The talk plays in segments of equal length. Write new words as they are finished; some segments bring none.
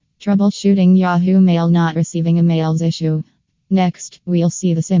Troubleshooting Yahoo Mail not receiving a mails issue. Next, we'll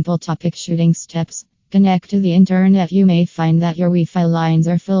see the simple topic shooting steps. Connect to the internet. You may find that your Wi-Fi lines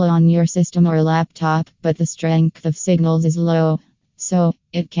are full on your system or laptop, but the strength of signals is low. So,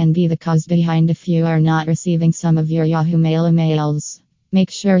 it can be the cause behind if you are not receiving some of your Yahoo Mail emails.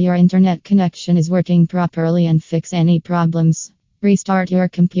 Make sure your internet connection is working properly and fix any problems. Restart your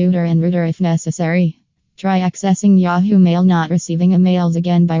computer and router if necessary. Try accessing Yahoo Mail not receiving emails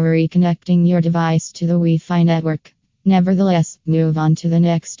again by reconnecting your device to the Wi-Fi network. Nevertheless, move on to the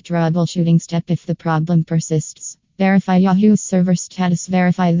next troubleshooting step if the problem persists. Verify Yahoo's server status.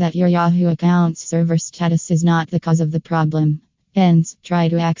 Verify that your Yahoo account's server status is not the cause of the problem. Hence, try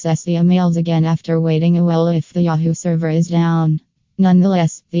to access the emails again after waiting a while if the Yahoo server is down.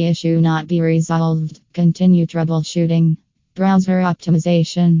 Nonetheless, the issue not be resolved. Continue troubleshooting. Browser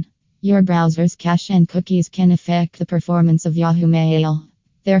optimization. Your browser's cache and cookies can affect the performance of Yahoo Mail.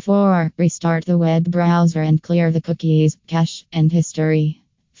 Therefore, restart the web browser and clear the cookies, cache, and history.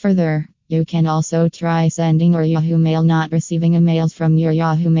 Further, you can also try sending or Yahoo Mail not receiving emails from your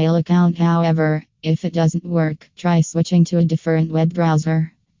Yahoo Mail account. However, if it doesn't work, try switching to a different web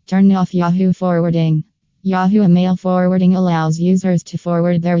browser. Turn off Yahoo forwarding. Yahoo Mail forwarding allows users to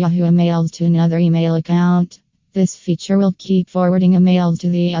forward their Yahoo emails to another email account. This feature will keep forwarding emails to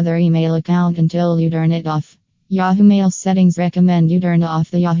the other email account until you turn it off. Yahoo Mail settings recommend you turn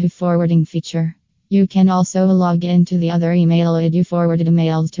off the Yahoo forwarding feature. You can also log into the other email ID you forwarded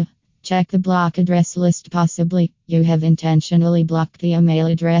emails to. Check the block address list. Possibly, you have intentionally blocked the email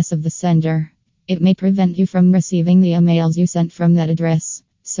address of the sender. It may prevent you from receiving the emails you sent from that address.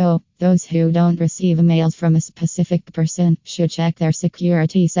 So, those who don't receive emails from a specific person should check their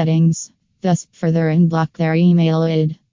security settings. Thus, further unblock their email ID.